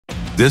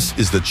This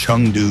is the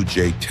Chengdu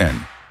J-10,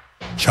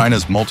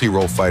 China's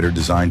multi-role fighter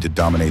designed to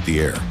dominate the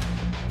air.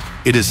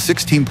 It is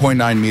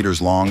 16.9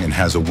 meters long and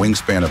has a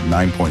wingspan of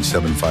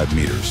 9.75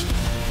 meters.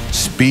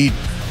 Speed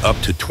up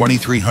to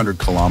 2,300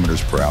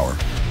 kilometers per hour.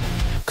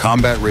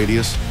 Combat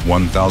radius,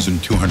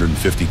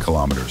 1,250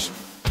 kilometers.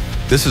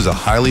 This is a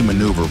highly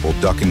maneuverable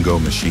duck-and-go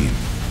machine.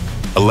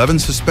 11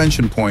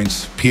 suspension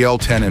points,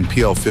 PL-10 and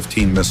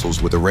PL-15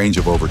 missiles with a range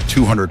of over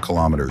 200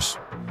 kilometers,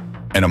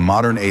 and a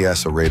modern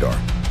AESA radar.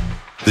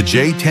 The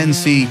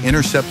J-10C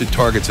intercepted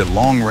targets at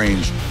long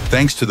range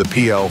thanks to the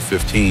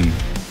PL-15.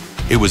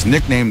 It was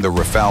nicknamed the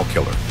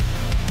Rafalekiller.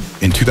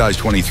 In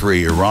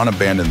 2023, Iran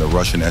abandoned the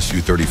Russian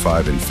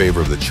Su-35 in favor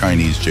of the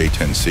Chinese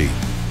J-10C.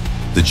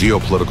 The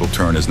geopolitical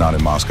turn is not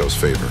in Moscow's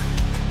favor.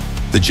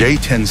 The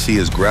J-10C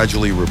is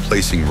gradually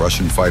replacing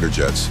Russian fighter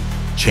jets,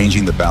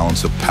 changing the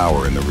balance of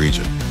power in the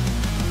region.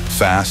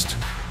 Fast,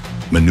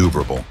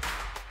 maneuverable,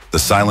 the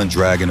silent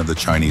dragon of the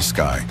Chinese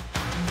sky.